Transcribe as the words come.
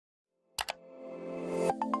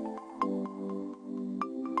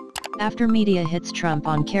After media hits Trump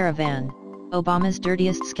on Caravan, Obama's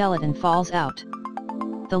dirtiest skeleton falls out.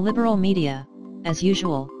 The liberal media, as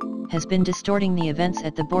usual, has been distorting the events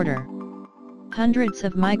at the border. Hundreds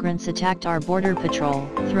of migrants attacked our border patrol,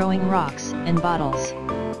 throwing rocks and bottles.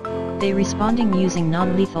 They responding using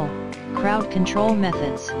non-lethal, crowd control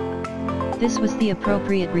methods. This was the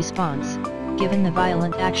appropriate response, given the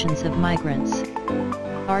violent actions of migrants.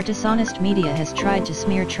 Our dishonest media has tried to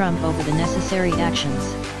smear Trump over the necessary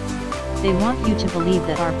actions. They want you to believe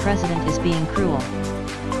that our president is being cruel.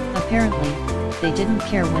 Apparently, they didn't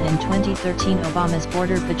care when in 2013 Obama's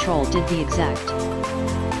border patrol did the exact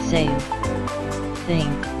same thing.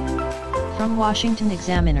 From Washington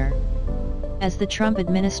Examiner. As the Trump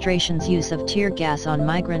administration's use of tear gas on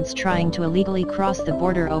migrants trying to illegally cross the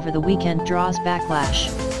border over the weekend draws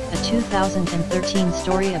backlash, a 2013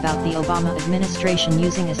 story about the Obama administration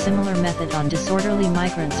using a similar method on disorderly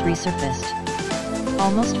migrants resurfaced.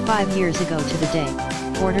 Almost 5 years ago to the day,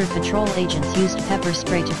 Border Patrol agents used pepper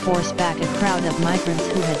spray to force back a crowd of migrants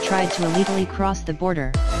who had tried to illegally cross the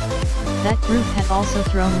border. That group had also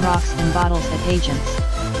thrown rocks and bottles at agents,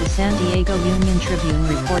 the San Diego Union Tribune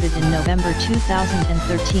reported in November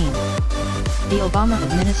 2013. The Obama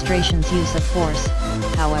administration's use of force,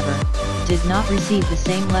 however, did not receive the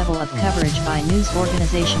same level of coverage by news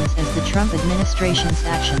organizations as the Trump administration's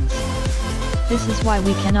actions. This is why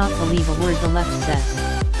we cannot believe a word the left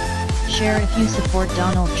says. Share if you support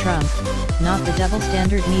Donald Trump, not the double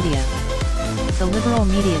standard media. The liberal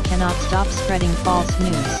media cannot stop spreading false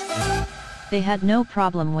news. They had no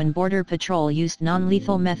problem when Border Patrol used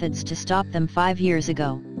non-lethal methods to stop them 5 years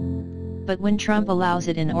ago. But when Trump allows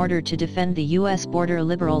it in order to defend the U.S. border,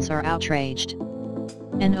 liberals are outraged.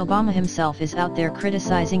 And Obama himself is out there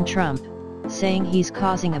criticizing Trump, saying he's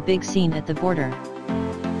causing a big scene at the border.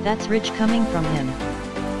 That's rich coming from him.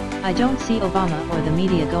 I don't see Obama or the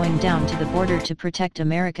media going down to the border to protect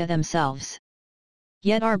America themselves.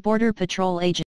 Yet our Border Patrol agents